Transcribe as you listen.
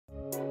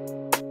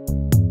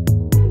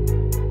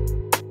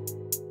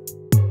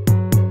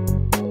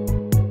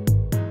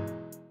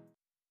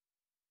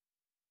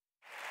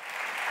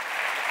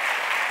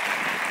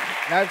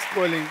Life's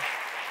calling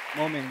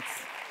moments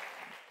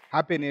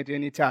happen at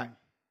any time.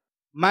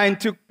 Mine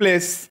took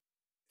place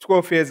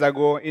 12 years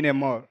ago in a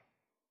mall.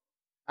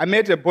 I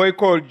met a boy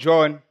called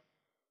John.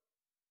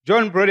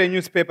 John brought a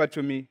newspaper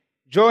to me.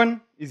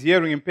 John is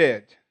hearing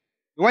impaired.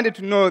 He wanted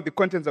to know the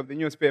contents of the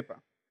newspaper.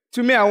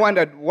 To me, I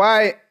wondered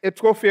why a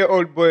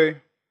 12-year-old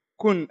boy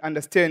couldn't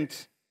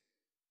understand,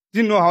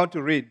 didn't know how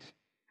to read.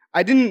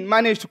 I didn't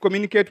manage to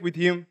communicate with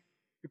him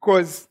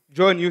because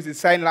John uses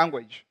sign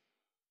language.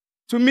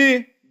 To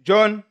me,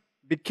 John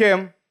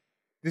became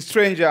the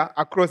stranger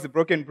across the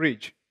broken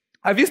bridge.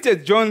 I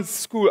visited John's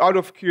school out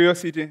of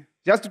curiosity,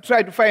 just to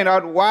try to find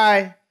out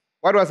what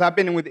was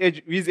happening with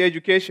his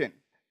education.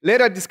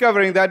 Later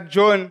discovering that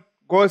John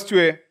goes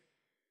to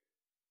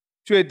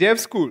a deaf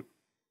school.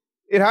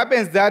 It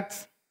happens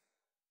that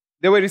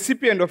they were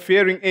recipients of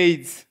hearing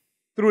aids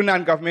through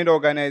non-governmental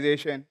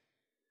organization,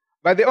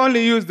 but they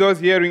only use those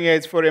hearing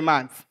aids for a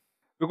month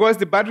because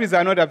the batteries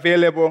are not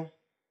available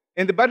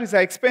and the batteries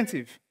are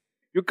expensive.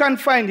 You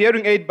can't find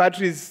hearing aid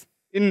batteries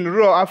in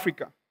rural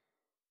Africa.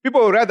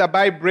 People would rather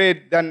buy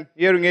bread than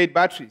hearing aid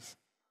batteries.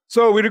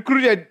 So we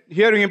recruited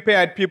hearing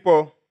impaired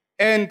people,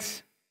 and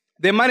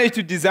they managed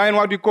to design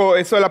what we call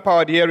a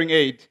solar-powered hearing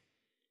aid.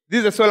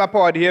 This is a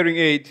solar-powered hearing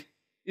aid.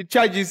 It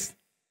charges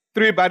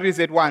 3 batteries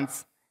at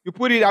once. You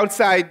put it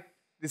outside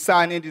the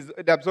sun, and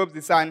it absorbs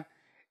the sun,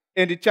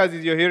 and it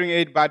charges your hearing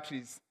aid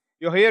batteries.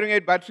 Your hearing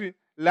aid battery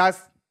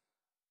lasts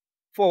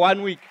for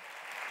 1 week.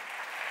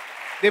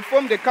 They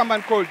formed a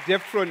company called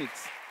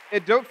Deaftronics.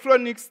 At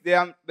Deaftronics,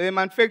 they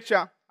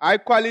manufacture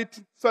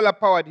high-quality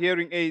solar-powered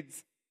hearing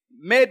aids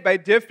made by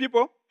deaf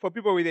people for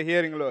people with a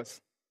hearing loss.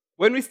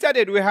 When we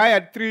started, we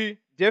hired 3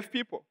 deaf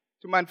people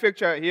to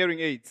manufacture hearing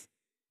aids.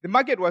 The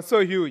market was so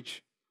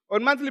huge.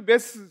 On a monthly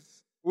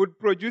basis, we would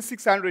produce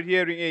 600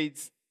 hearing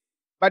aids.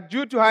 But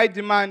due to high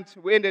demand,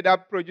 we ended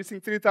up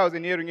producing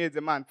 3,000 hearing aids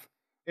a month.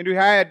 And we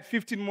hired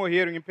 15 more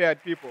hearing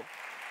impaired people.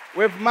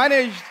 We've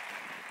managed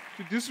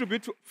to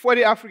distribute to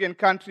 40 African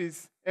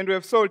countries, and we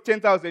have sold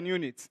 10,000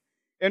 units.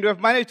 And we have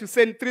managed to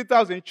send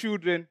 3,000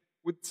 children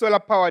with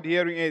solar-powered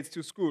hearing aids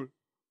to school.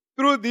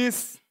 Through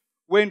this,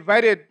 we're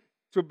invited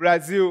to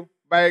Brazil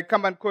by a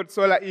company called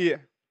Solar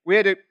Ear. We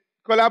had a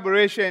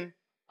collaboration.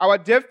 Our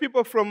deaf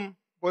people from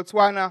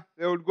Botswana,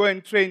 they would go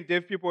and train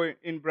deaf people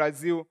in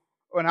Brazil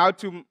on how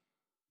to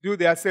do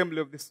the assembly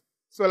of the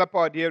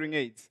solar-powered hearing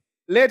aids.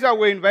 Later,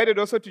 we're invited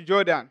also to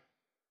Jordan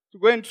to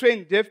go and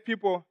train deaf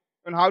people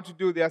on how to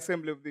do the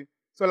assembly of the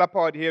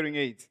solar-powered hearing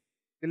aids.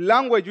 The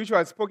language which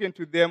was spoken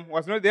to them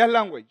was not their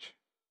language.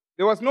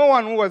 There was no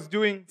one who was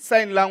doing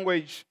sign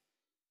language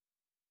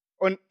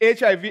on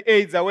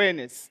HIV/AIDS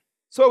awareness.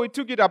 So we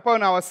took it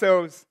upon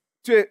ourselves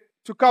to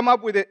come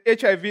up with an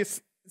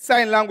HIV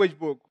sign language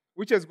book,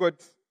 which has got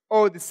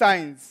all the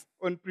signs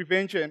on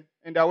prevention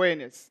and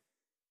awareness.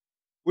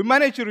 We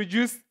managed to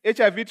reduce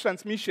HIV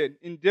transmission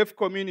in deaf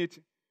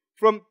community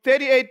from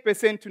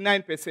 38% to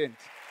 9%.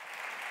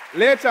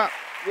 Later,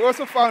 we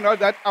also found out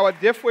that our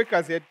deaf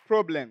workers had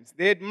problems.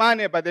 They had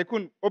money, but they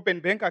couldn't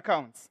open bank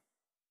accounts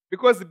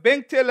because the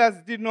bank tellers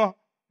didn't know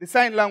the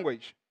sign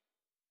language.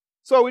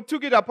 So we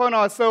took it upon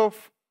ourselves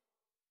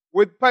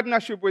with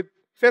partnership with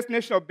First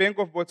National Bank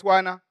of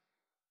Botswana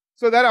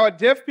so that our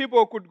deaf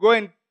people could go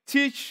and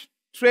teach,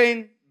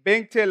 train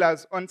bank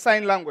tellers on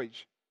sign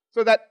language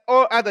so that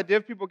all other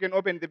deaf people can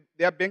open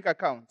their bank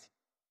accounts.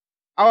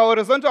 Our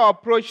horizontal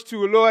approach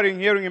to lowering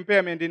hearing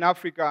impairment in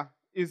Africa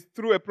is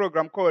through a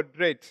program called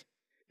DREAT.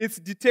 It's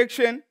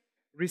detection,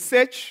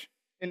 research,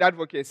 and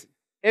advocacy,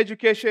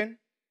 education,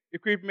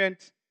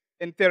 equipment,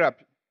 and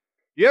therapy.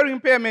 Hearing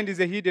impairment is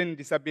a hidden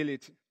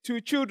disability.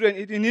 To children,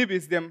 it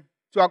inhibits them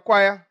to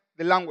acquire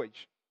the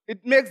language.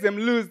 It makes them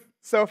lose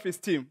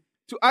self-esteem.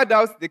 To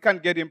adults, they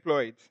can't get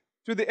employed.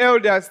 To the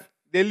elders,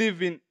 they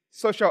live in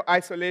social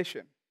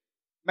isolation.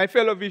 My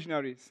fellow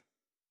visionaries,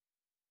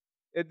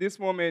 at this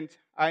moment,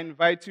 I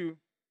invite you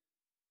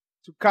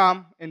to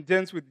come and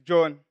dance with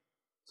John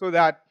so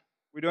that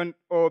we don't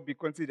all be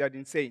considered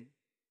insane.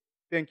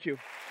 Thank you.